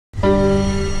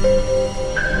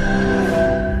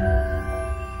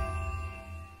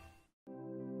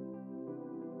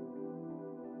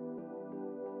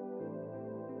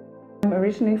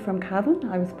originally from Cavan.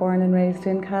 I was born and raised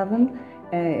in Cavan,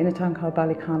 in a town called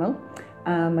Ballyconnell.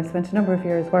 I spent a number of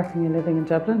years working and living in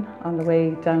Dublin on the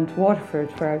way down to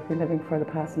Waterford, where I've been living for the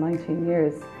past 19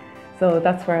 years. So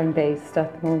that's where I'm based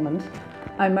at the moment.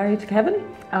 I'm married to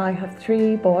Kevin. I have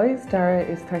 3 boys. Dara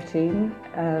is 13,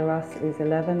 Ross is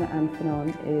 11 and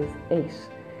Fionnán is 8.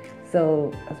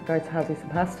 So as regards to hobbies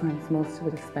and pastimes, most of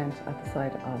it is spent at the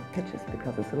side of pitches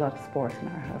because there's a lot of sport in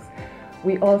our house.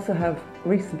 We also have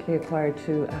recently acquired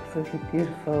 2 absolutely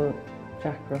beautiful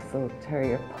Jack Russell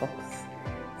Terrier pups.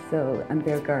 And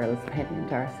they're girls, Penny and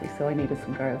Darcy, so I needed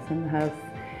some girls in the house.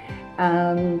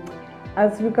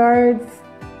 As regards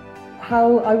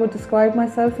how I would describe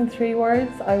myself in 3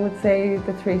 words, I would say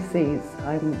the 3 C's.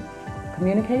 I'm a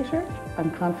communicator,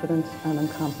 I'm confident and I'm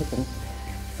competent.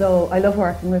 So I love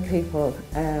working with people.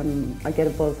 I get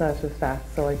a buzz out of that,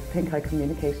 so I think I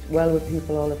communicate well with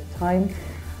people all of the time.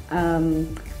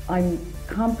 I'm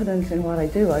competent in what I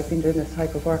do. I've been doing this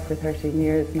type of work for 13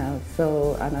 years now,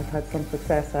 and I've had some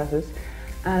success at it.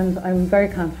 And I'm very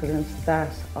confident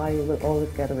that I will always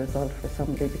get a result for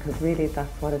somebody, because really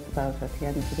that's what it's about at the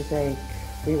end of the day.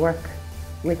 We work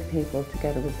with people to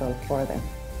get a result for them.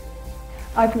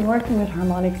 I've been working with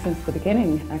Harmonics since the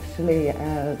beginning, actually,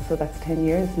 so that's 10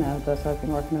 years now that I've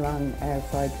been working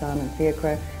alongside John and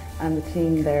Fiacre and the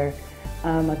team there.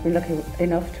 I've been lucky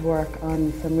enough to work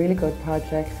on some really good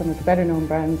projects. Some of the better known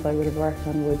brands I would have worked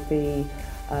on would be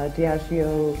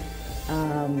Diageo,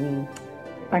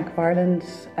 Bank of Ireland.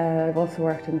 I've also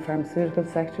worked in the pharmaceutical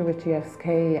sector with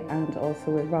GSK and also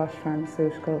with Roche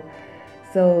Pharmaceutical.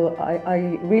 So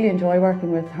I really enjoy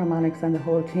working with Harmonics and the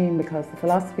whole team, because the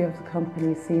philosophy of the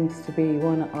company seems to be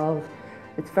one of,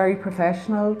 it's very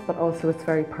professional but also it's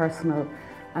very personal,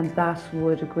 and that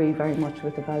would agree very much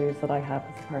with the values that I have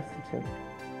as a person too.